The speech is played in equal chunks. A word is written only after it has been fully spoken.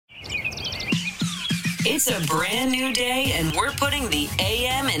It's a brand new day, and we're putting the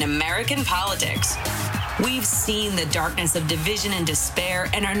AM in American politics. We've seen the darkness of division and despair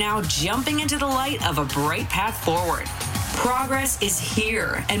and are now jumping into the light of a bright path forward. Progress is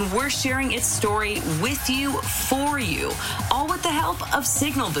here, and we're sharing its story with you, for you, all with the help of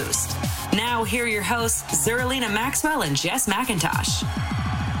Signal Boost. Now, here are your hosts, Zerlina Maxwell and Jess McIntosh.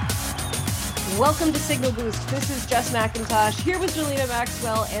 Welcome to Signal Boost. This is Jess McIntosh here with Zerlina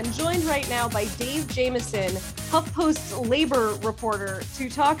Maxwell and joined right now by Dave Jamieson, HuffPost's labor reporter, to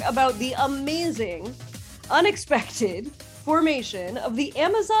talk about the amazing, unexpected formation of the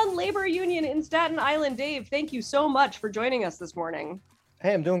Amazon Labor Union in Staten Island. Dave, thank you so much for joining us this morning.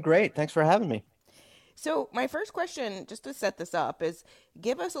 Hey, I'm doing great. Thanks for having me. So my first question, just to set this up, is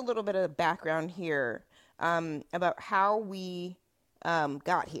give us a little bit of background here about how we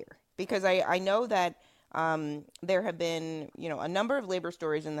got here. Because I know that there have been, a number of labor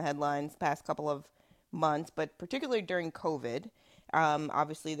stories in the headlines the past couple of months, but particularly during COVID.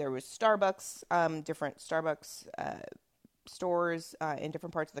 Obviously, there was Starbucks, different Starbucks stores in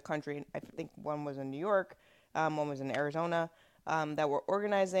different parts of the country. I think one was in New York, one was in Arizona, that were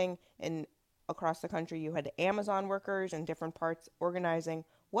organizing. And across the country, you had Amazon workers in different parts organizing.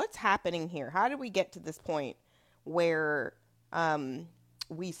 What's happening here? How did we get to this point where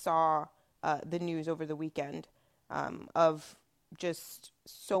we saw the news over the weekend of just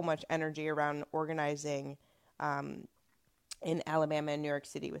so much energy around organizing in Alabama and New York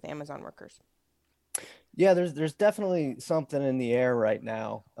City with Amazon workers? Yeah, there's definitely something in the air right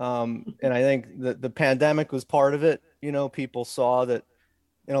now. And I think the pandemic was part of it. People saw that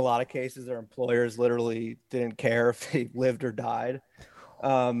in a lot of cases, their employers literally didn't care if they lived or died.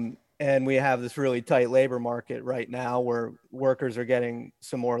 And we have this really tight labor market right now where workers are getting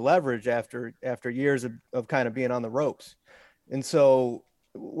some more leverage after years of kind of being on the ropes. And so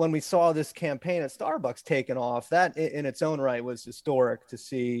when we saw this campaign at Starbucks taken off, that in its own right was historic to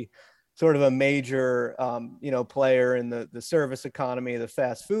see sort of a major, player in the service economy, the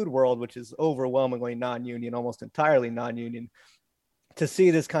fast food world, which is overwhelmingly non-union, almost entirely non-union, to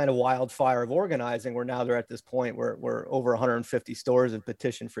see this kind of wildfire of organizing, where now they're at this point where over 150 stores have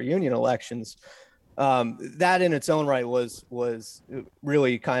petitioned for union elections. That in its own right was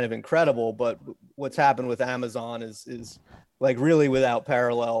really kind of incredible. But what's happened with Amazon is like really without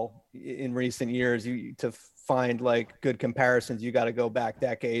parallel in recent years. To find like good comparisons, you got to go back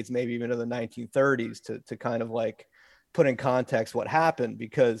decades, maybe even to the 1930s to kind of like put in context what happened,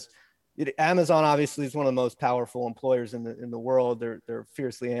 because Amazon obviously is one of the most powerful employers in the world. They're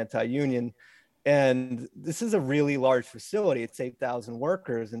fiercely anti-union, and this is a really large facility. It's 8,000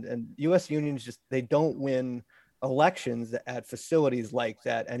 workers, and U.S. unions they don't win elections at facilities like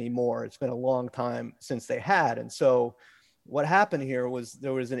that anymore. It's been a long time since they had, and so what happened here was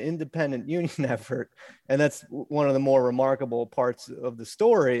there was an independent union effort, and that's one of the more remarkable parts of the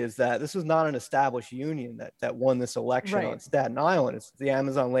story, is that this was not an established union that won this election on Staten Island. It's the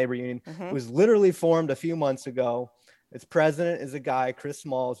Amazon Labor Union. Mm-hmm. It was literally formed a few months ago. Its president is a guy, Chris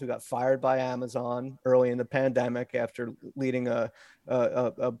Smalls, who got fired by Amazon early in the pandemic after leading a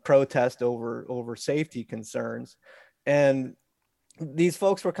protest over safety concerns. And these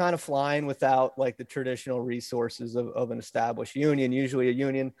folks were kind of flying without like the traditional resources of an established union. Usually a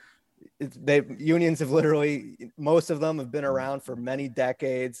union, unions have literally, most of them have been around for many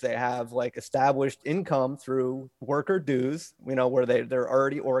decades. They have like established income through worker dues, where they're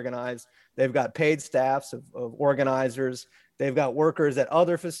already organized. They've got paid staffs of organizers. They've got workers at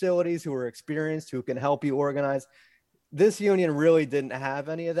other facilities who are experienced, who can help you organize. This union really didn't have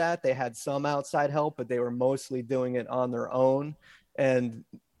any of that. They had some outside help, but they were mostly doing it on their own. And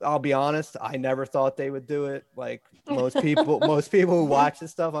I'll be honest, I never thought they would do it. Like most people who watch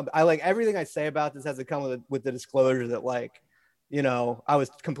this stuff, I like everything I say about this has to come with the disclosure that I was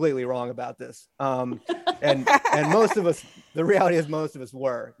completely wrong about this. And most of us, the reality is most of us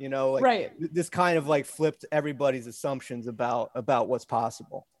were, this kind of like flipped everybody's assumptions about what's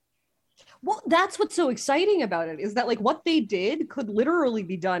possible. Well, that's what's so exciting about it, is that like what they did could literally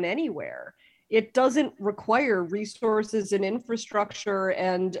be done anywhere. It doesn't require resources and infrastructure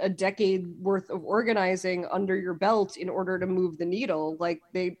and a decade worth of organizing under your belt in order to move the needle. Like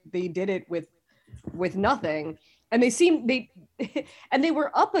they did it with nothing. And they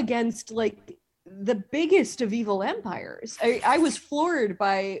were up against like the biggest of evil empires. I was floored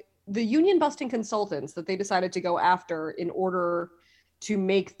by the union busting consultants that they decided to go after in order to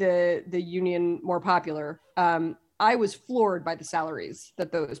make the union more popular. I was floored by the salaries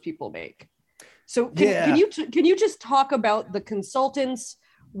that those people make. So can you just talk about the consultants,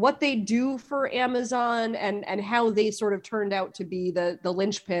 what they do for Amazon, and how they sort of turned out to be the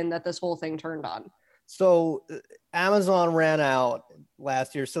linchpin that this whole thing turned on? So Amazon ran out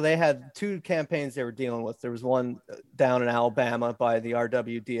last year. So they had two campaigns they were dealing with. There was one down in Alabama by the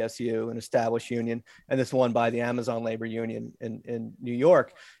RWDSU, an established union, and this one by the Amazon Labor Union in New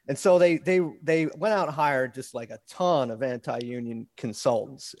York. And so they went out and hired just like a ton of anti-union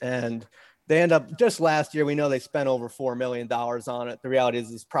consultants. And they end up, just last year, we know they spent over $4 million on it. The reality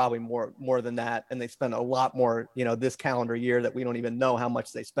is it's probably more than that. And they spent a lot more, this calendar year that we don't even know how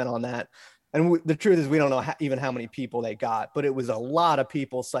much they spent on that. And the truth is, we don't know even how many people they got, but it was a lot of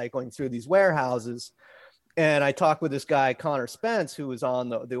people cycling through these warehouses. And I talked with this guy, Connor Spence, who was on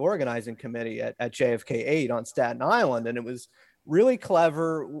the organizing committee at JFK 8 on Staten Island. And it was really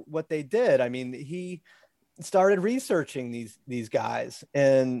clever what they did. I mean, he started researching these guys,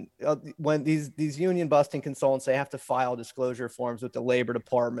 and when these union busting consultants, they have to file disclosure forms with the Labor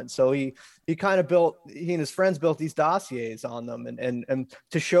Department. So he and his friends built these dossiers on them, and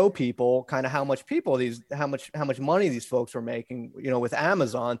to show people kind of how much money these folks were making, with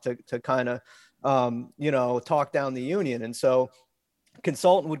Amazon to kind of talk down the union. And so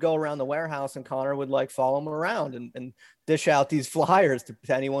consultant would go around the warehouse, and Connor would follow him around and dish out these flyers to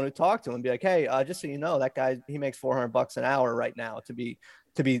anyone who talked to him and be like, hey, just so you know, that guy, he makes $400 an hour right now to be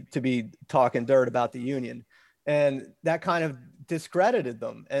talking dirt about the union. And that kind of discredited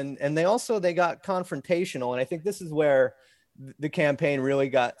them. And they got confrontational. And I think this is where the campaign really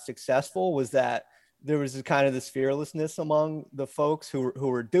got successful, was that there was kind of this fearlessness among the folks who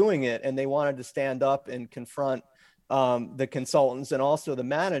were doing it. And they wanted to stand up and confront the consultants and also the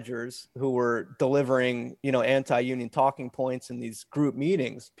managers who were delivering, anti-union talking points in these group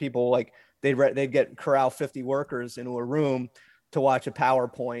meetings. People they'd corral 50 workers into a room to watch a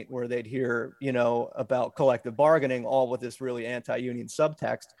PowerPoint where they'd hear, about collective bargaining, all with this really anti-union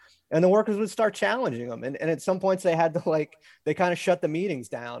subtext. And the workers would start challenging them. And at some points they had to they kind of shut the meetings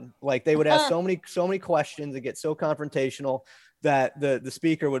down. They would ask so many questions and get so confrontational that the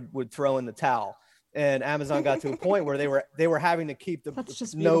speaker would throw in the towel. And Amazon got to a point where they were having to keep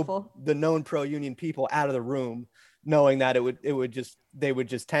the known pro-union people out of the room, knowing that they would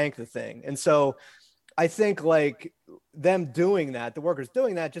just tank the thing. And so I think them doing that, the workers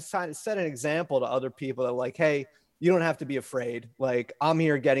doing that, just kind of set an example to other people that hey, you don't have to be afraid. I'm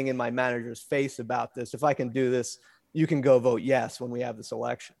here getting in my manager's face about this. If I can do this, you can go vote yes when we have this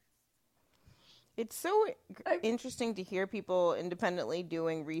election. It's so interesting to hear people independently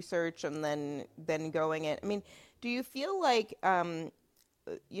doing research and then going in. I mean, do you feel like,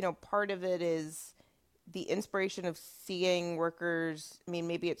 part of it is the inspiration of seeing workers, I mean,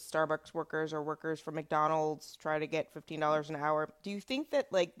 maybe it's Starbucks workers or workers from McDonald's try to get $15 an hour. Do you think that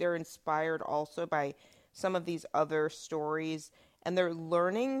they're inspired also by some of these other stories and they're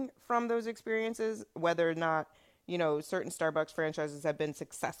learning from those experiences, whether or not, certain Starbucks franchises have been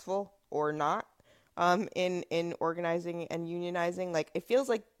successful or not? In organizing and unionizing, it feels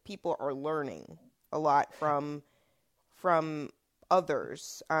like people are learning a lot from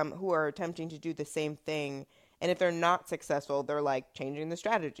others who are attempting to do the same thing, and if they're not successful, they're changing the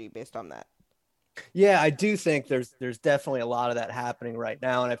strategy based on that. Yeah, I do think there's definitely a lot of that happening right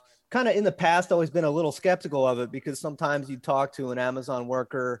now, and I've kind of in the past always been a little skeptical of it, because sometimes you talk to an Amazon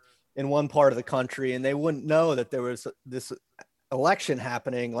worker in one part of the country and they wouldn't know that there was this election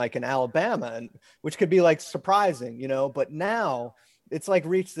happening in Alabama, and which could be surprising, but now it's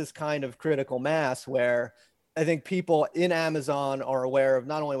reached this kind of critical mass where I think people in Amazon are aware of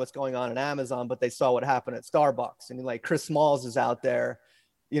not only what's going on in Amazon, but they saw what happened at Starbucks. And Chris Smalls is out there,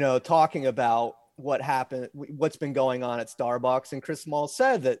 talking about what happened, what's been going on at Starbucks. And Chris Smalls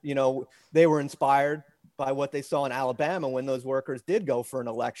said that, they were inspired by what they saw in Alabama when those workers did go for an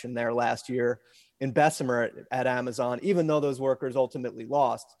election there last year in Bessemer at Amazon, even though those workers ultimately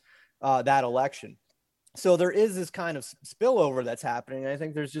lost that election. So there is this kind of spillover that's happening. And I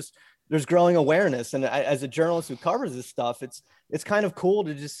think there's growing awareness. And as a journalist who covers this stuff, it's kind of cool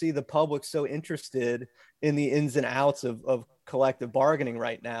to just see the public so interested in the ins and outs of collective bargaining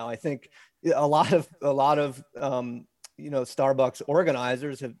right now. I think a lot of Starbucks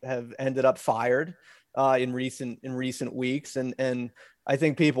organizers have ended up fired in recent weeks, and I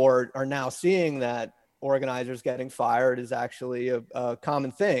think people are now seeing that organizers getting fired is actually a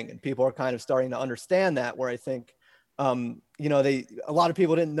common thing, and people are kind of starting to understand that. Where I think a lot of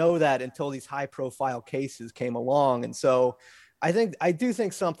people didn't know that until these high profile cases came along, and so I do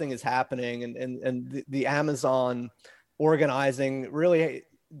think something is happening, and the Amazon organizing really.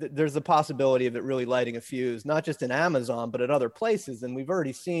 There's the possibility of it really lighting a fuse, not just in Amazon, but at other places. And we've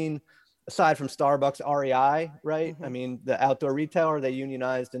already seen, aside from Starbucks, REI, right? Mm-hmm. I mean, the outdoor retailer, they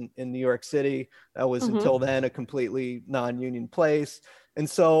unionized in New York City. That was until then a completely non-union place. And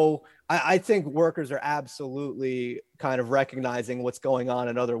so I think workers are absolutely kind of recognizing what's going on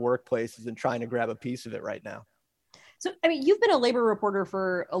in other workplaces and trying to grab a piece of it right now. So, I mean, you've been a labor reporter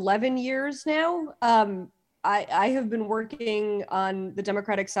for 11 years now. I have been working on the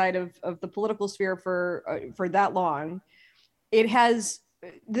Democratic side of the political sphere for that long. It has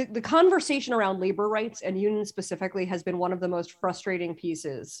the conversation around labor rights and unions specifically has been one of the most frustrating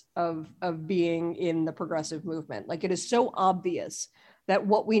pieces of being in the progressive movement. Like, it is so obvious that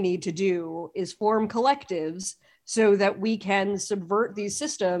what we need to do is form collectives so that we can subvert these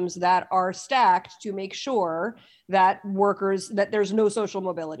systems that are stacked to make sure that workers, that there's no social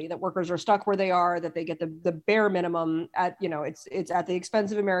mobility, that workers are stuck where they are, that they get the bare minimum at, you know, it's at the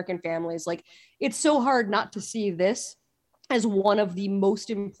expense of American families. Like, it's so hard not to see this as one of the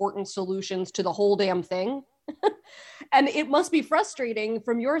most important solutions to the whole damn thing. And it must be frustrating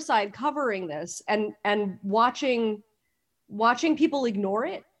from your side covering this and watching people ignore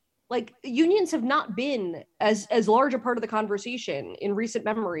it. Like, unions have not been as large a part of the conversation in recent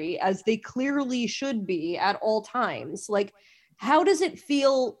memory as they clearly should be at all times. Like, how does it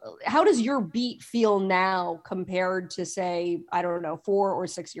feel? How does your beat feel now compared to, say, I don't know, 4 or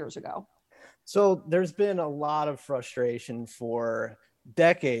 6 years ago? So there's been a lot of frustration for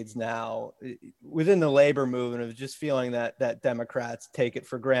decades now within the labor movement of just feeling that Democrats take it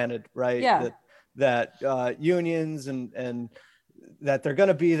for granted, right? Yeah. That unions and that they're going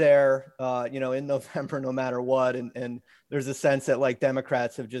to be there, in November, no matter what. And there's a sense that, like,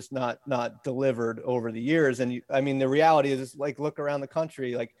 Democrats have just not delivered over the years. And I mean, the reality is, like, look around the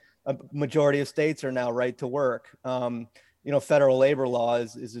country, like, a majority of states are now right to work. Federal labor law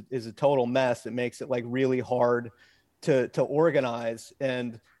is a total mess. It makes it, like, really hard to organize.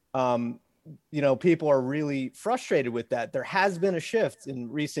 And, people are really frustrated with that. There has been a shift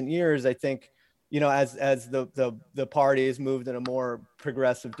in recent years, I think. As the party has moved in a more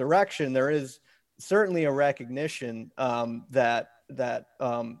progressive direction, there is certainly a recognition that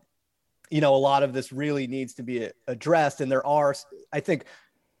a lot of this really needs to be addressed. And there are, I think,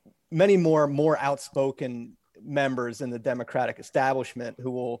 many more outspoken members in the Democratic establishment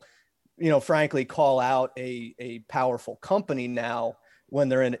who will, frankly, call out a powerful company now when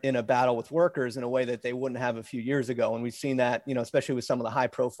they're in a battle with workers in a way that they wouldn't have a few years ago. And we've seen that, especially with some of the high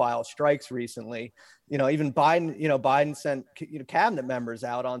profile strikes recently. Even Biden sent cabinet members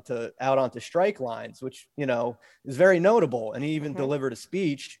out onto strike lines, which, is very notable. And he even delivered a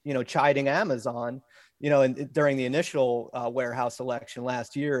speech, chiding Amazon, during the initial warehouse election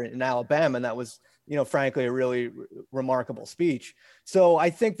last year in Alabama. And that was, frankly, a really remarkable speech. So I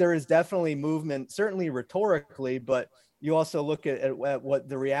think there is definitely movement, certainly rhetorically, but you also look at what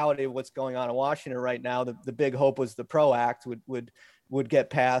the reality of what's going on in Washington right now. The big hope was the PRO Act would get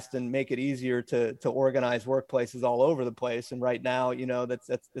passed and make it easier to organize workplaces all over the place. And right now,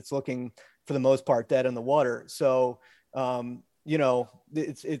 that's looking for the most part dead in the water. So,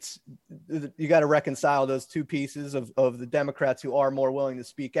 it's you got to reconcile those two pieces of the Democrats who are more willing to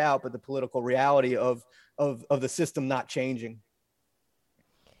speak out, but the political reality of the system not changing.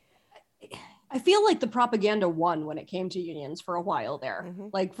 I feel like the propaganda won when it came to unions for a while there.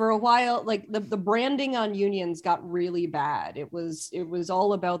 Like, for a while, like the branding on unions got really bad. It was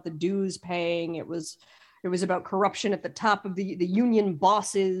all about the dues paying. It was about corruption at the top of the union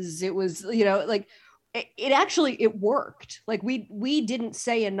bosses. It was, it actually worked. Like, we didn't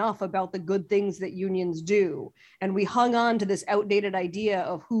say enough about the good things that unions do. And we hung on to this outdated idea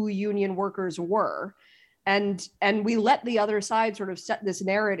of who union workers were. And we let the other side sort of set this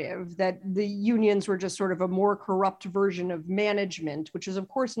narrative that the unions were just sort of a more corrupt version of management, which is, of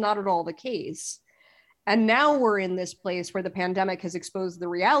course, not at all the case. And now we're in this place where the pandemic has exposed the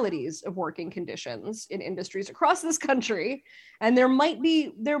realities of working conditions in industries across this country. And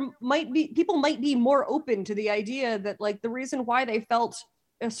people might be more open to the idea that, like, the reason why they felt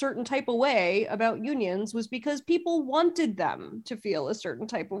a certain type of way about unions was because people wanted them to feel a certain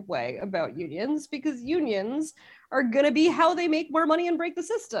type of way about unions, because unions are going to be how they make more money and break the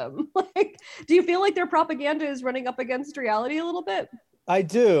system. Like, do you feel like their propaganda is running up against reality a little bit? I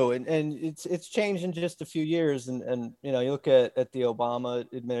do. And it's changed in just a few years. And you look at the Obama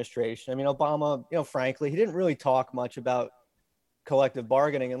administration. I mean, Obama, frankly, he didn't really talk much about collective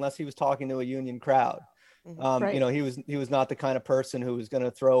bargaining unless he was talking to a union crowd. Right. He was not the kind of person who was going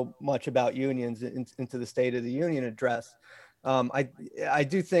to throw much about unions into the State of the Union address. I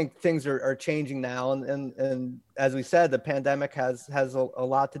do think things are changing now, and as we said, the pandemic has a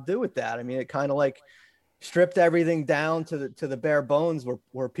lot to do with that. I mean, it kind of like stripped everything down to the bare bones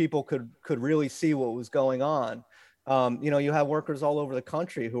where people could really see what was going on. You have workers all over the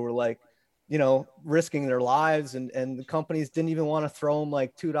country who were like, risking their lives, and the companies didn't even want to throw them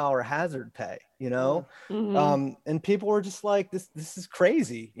like $2 hazard pay, and people were just like, this is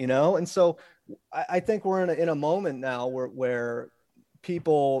crazy, and so I think we're in a moment now where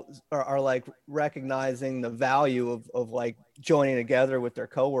people are like recognizing the value of like joining together with their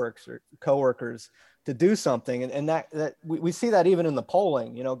coworkers to do something. And that we see that even in the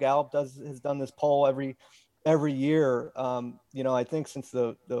polling. Gallup has done this poll every year, I think since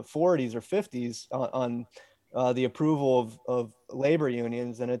the 40s or 50s on the approval of labor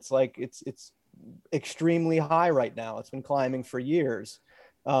unions. And it's like, it's extremely high right now. It's been climbing for years.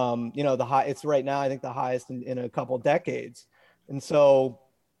 It's right now, I think the highest in a couple decades. And so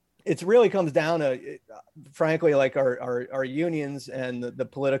it really comes down to, frankly, like our unions and the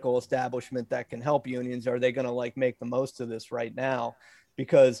political establishment that can help unions. Are they going to like make the most of this right now?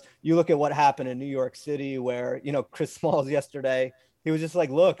 Because you look at what happened in New York City, where, Chris Smalls yesterday, he was just like,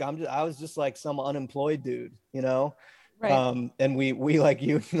 look, I was just like some unemployed dude, Right. And we like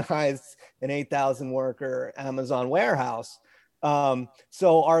unionized an 8,000 worker Amazon warehouse.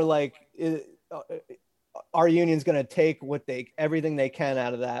 So our union's going to take everything they can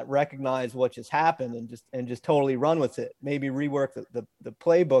out of that, recognize what just happened, and just totally run with it. Maybe rework the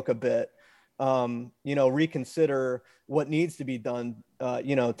playbook a bit, reconsider what needs to be done,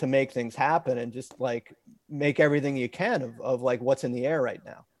 to make things happen, and just like make everything you can of like what's in the air right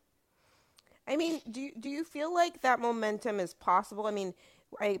now. I mean, do you feel like that momentum is possible? I mean,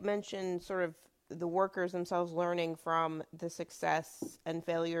 I mentioned sort of the workers themselves learning from the success and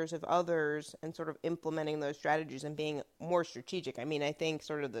failures of others and sort of implementing those strategies and being more strategic. I mean, I think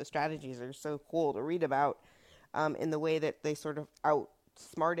sort of the strategies are so cool to read about in the way that they sort of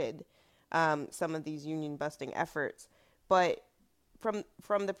outsmarted some of these union busting efforts. But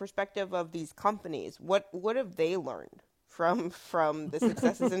from the perspective of these companies, what have they learned from the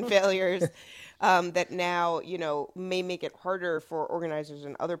successes and failures that now, may make it harder for organizers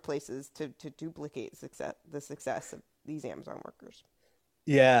in other places to duplicate the success of these Amazon workers?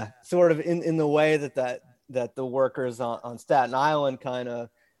 Yeah, sort of in the way that the workers on Staten Island kind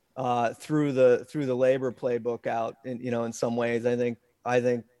of threw the labor playbook out in some ways. I think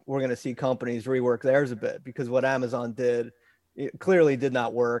we're going to see companies rework theirs a bit, because what Amazon did, it clearly did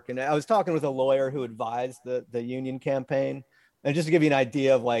not work. And I was talking with a lawyer who advised the union campaign, and just to give you an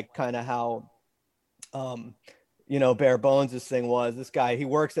idea of like kind of how, bare bones this thing was. This guy, he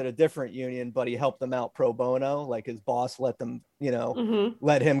works at a different union, but he helped them out pro bono. Like his boss let them,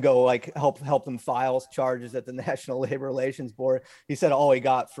 let him go, like help them file charges at the National Labor Relations Board. He said all he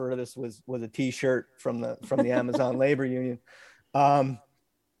got for this was a T-shirt from the Amazon Labor Union.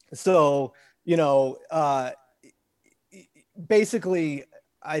 So, basically,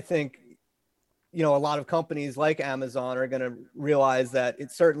 I think, a lot of companies like Amazon are going to realize that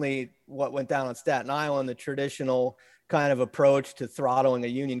it's certainly what went down on Staten Island. The traditional kind of approach to throttling a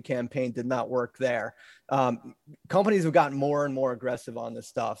union campaign did not work there. Companies have gotten more and more aggressive on this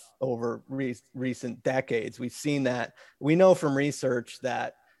stuff over recent decades. We've seen that. We know from research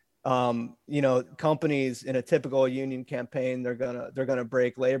that companies in a typical union campaign, they're gonna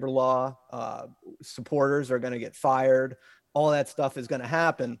break labor law. Supporters are going to get fired. All that stuff is going to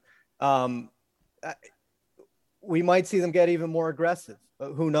happen. We might see them get even more aggressive.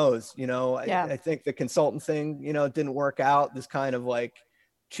 Who knows? Yeah. I think the consultant thing, didn't work out. This kind of like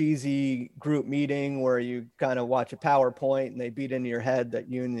cheesy group meeting where you kind of watch a PowerPoint and they beat into your head that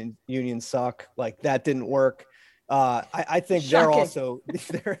unions suck. Like that didn't work. I think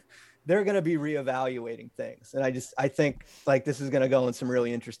they're going to be reevaluating things. And I think like this is going to go in some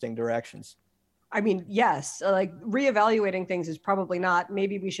really interesting directions. I mean, yes, like reevaluating things is probably not.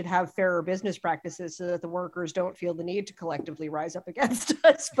 Maybe we should have fairer business practices so that the workers don't feel the need to collectively rise up against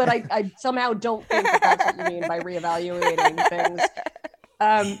us. But I somehow don't think that's what you mean by reevaluating things.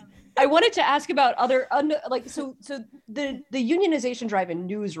 I wanted to ask about other so the unionization drive in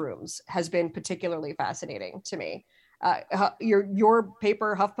newsrooms has been particularly fascinating to me. Your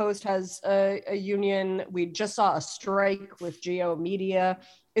paper, HuffPost, has a union. We just saw a strike with Geo Media.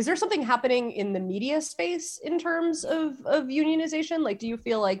 Is there something happening in the media space in terms of unionization? Like, do you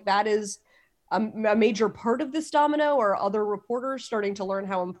feel like that is a major part of this domino? Or other reporters starting to learn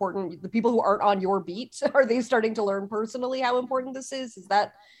how important, the people who aren't on your beat, are they starting to learn personally how important this is? Is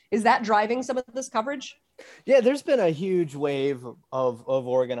that driving some of this coverage? Yeah, there's been a huge wave of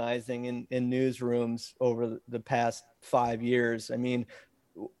organizing in newsrooms over the past 5 years. I mean,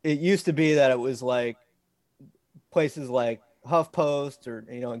 it used to be that it was like places like HuffPost or,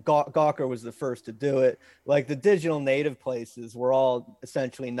 and Gawker was the first to do it. Like the digital native places were all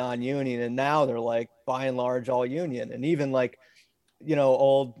essentially non-union, and now they're like by and large all union. And even like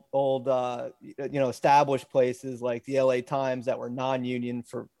established places like the LA Times that were non-union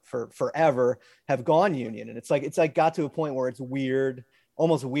for forever have gone union. And it's like got to a point where it's weird,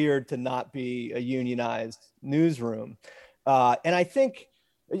 almost weird to not be a unionized newsroom. And I think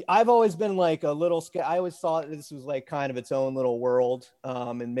I've always been like a little I always thought this was like kind of its own little world,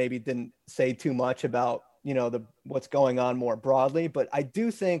 and maybe didn't say too much about, what's going on more broadly. But I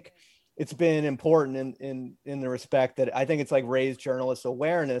do think it's been important in the respect that I think it's like raised journalists'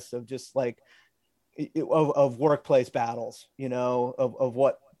 awareness of just like of workplace battles, of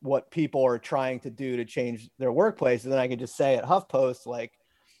what people are trying to do to change their workplaces. And I can just say at HuffPost, like,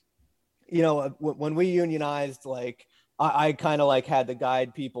 when we unionized, like I kind of like had to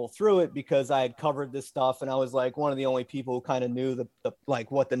guide people through it because I had covered this stuff, and I was like one of the only people who kind of knew the like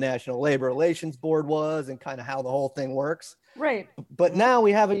what the National Labor Relations Board was and kind of how the whole thing works. Right. But now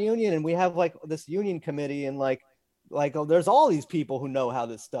we have a union, and we have like this union committee, and like there's all these people who know how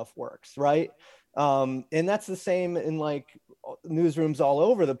this stuff works, right? And that's the same in like newsrooms all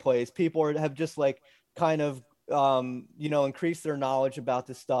over the place. People have just like kind of increased their knowledge about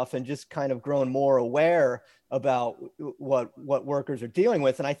this stuff and just kind of grown more aware about what workers are dealing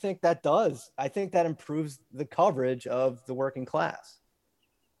with. And I think that improves the coverage of the working class.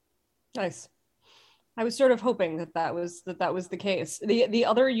 Nice. I was sort of hoping that was the case. The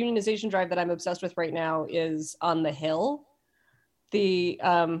other unionization drive that I'm obsessed with right now is on the Hill.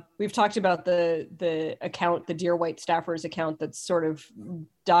 We've talked about the account, the Dear White Staffers account, that's sort of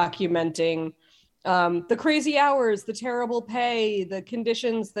documenting the crazy hours, the terrible pay, the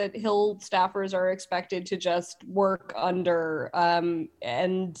conditions that Hill staffers are expected to just work under, and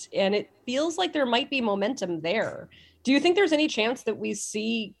it feels like there might be momentum there. Do you think there's any chance that we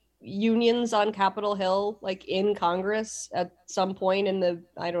see unions on Capitol Hill, like in Congress at some point in the,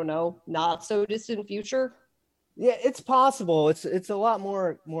 I don't know, not so distant future? Yeah, it's possible. It's a lot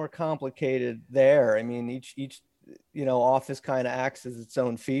more complicated there. I mean, each office kind of acts as its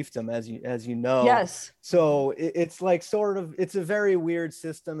own fiefdom, as you know. Yes. So it's like it's a very weird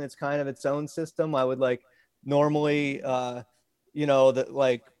system. It's kind of its own system. I would like normally, that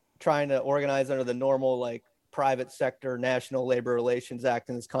like trying to organize under the normal like private sector National Labor Relations Act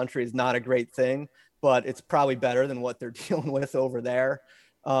in this country is not a great thing, but it's probably better than what they're dealing with over there.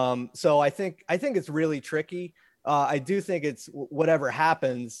 So I think it's really tricky. I do think it's whatever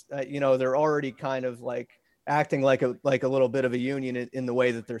happens, they're already kind of like acting like a little bit of a union in the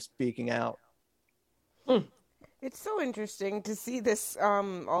way that they're speaking out. It's so interesting to see this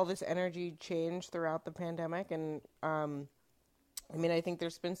all this energy change throughout the pandemic, and I think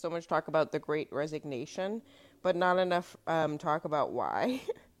there's been so much talk about the Great Resignation, but not enough talk about why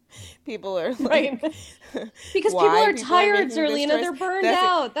people are like, right. Because people are tired, Zerlina. They're burned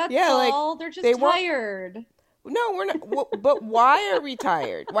out. That's all. Like, they're just tired. No, we're not. But why are we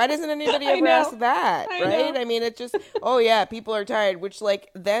tired? Why doesn't anybody ever ask that? Right? I mean, it's just, oh yeah, people are tired, which like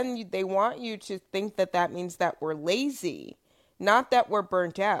then they want you to think that means that we're lazy, not that we're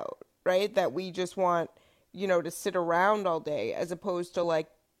burnt out, right? That we just want, to sit around all day, as opposed to like,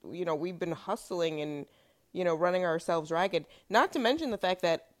 we've been hustling and, running ourselves ragged. Not to mention the fact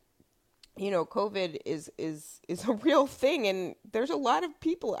that, COVID is a real thing, and there's a lot of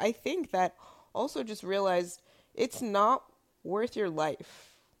people, I think, that also just realized it's not worth your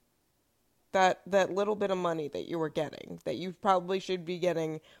life. That little bit of money that you were getting, that you probably should be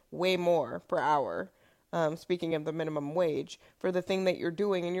getting way more per hour, speaking of the minimum wage, for the thing that you're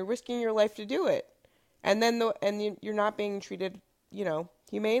doing, and you're risking your life to do it. And then you're not being treated,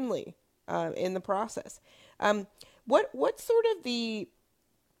 humanely in the process. What's sort of the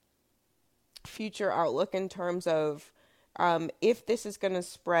future outlook in terms of if this is going to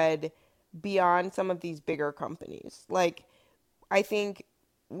spread beyond some of these bigger companies? Like, I think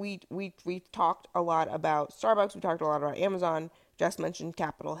we've talked a lot about Starbucks. We talked a lot about Amazon. Just mentioned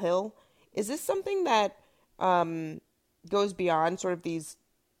Capitol Hill. Is this something that goes beyond sort of these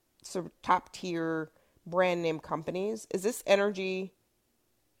sort of top tier brand name companies? Is this energy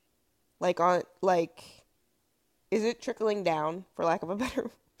is it trickling down, for lack of a better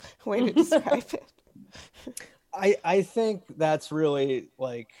way to describe it? I think that's really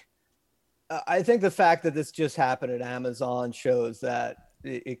like, I think the fact that this just happened at Amazon shows that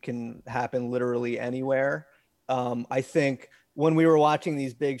it can happen literally anywhere. I think when we were watching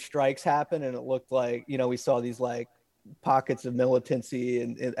these big strikes happen, and it looked like, we saw these like pockets of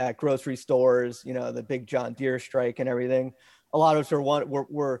militancy at grocery stores, the big John Deere strike and everything. A lot of us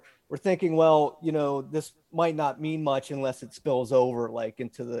we're thinking, well, this might not mean much unless it spills over like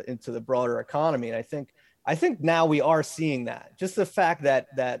into the broader economy. And I think I think now we are seeing that. Just the fact that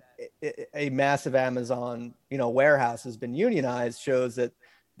a massive Amazon, warehouse has been unionized shows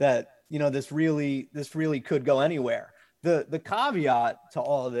that this really could go anywhere. The caveat to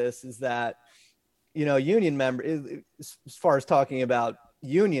all of this is that union member, as far as talking about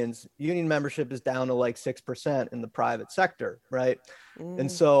unions, union membership is down to like 6% in the private sector, right?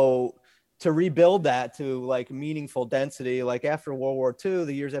 And so to rebuild that to like meaningful density, like after World War II,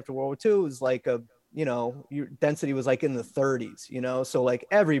 the years after World War II, was like your density was like in the 30s, so like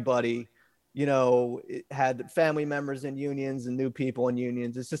everybody, had family members in unions and new people in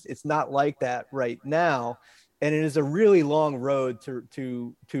unions. It's not like that right now. And it is a really long road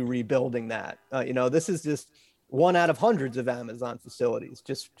to rebuilding that. This is just one out of hundreds of Amazon facilities,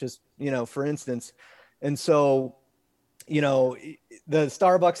 just for instance. And so, the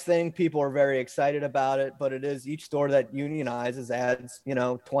Starbucks thing, people are very excited about it, but it is each store that unionizes adds,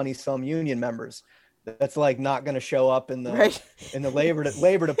 20 some union members. That's like not going to show up in the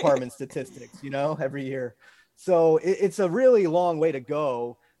labor department statistics, every year. So it's a really long way to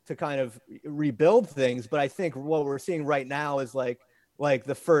go to kind of rebuild things. But I think what we're seeing right now is like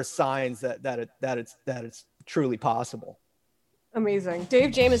the first signs that it's truly possible. Amazing.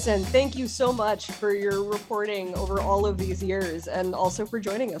 Dave Jamieson, thank you so much for your reporting over all of these years, and also for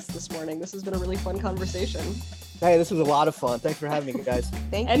joining us this morning. This has been a really fun conversation. Hey, this was a lot of fun. Thanks for having me, guys.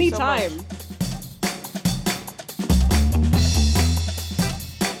 Thank you Anytime. so much.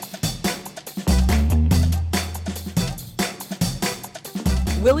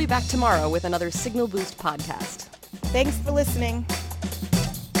 We'll be back tomorrow with another Signal Boost podcast. Thanks for listening.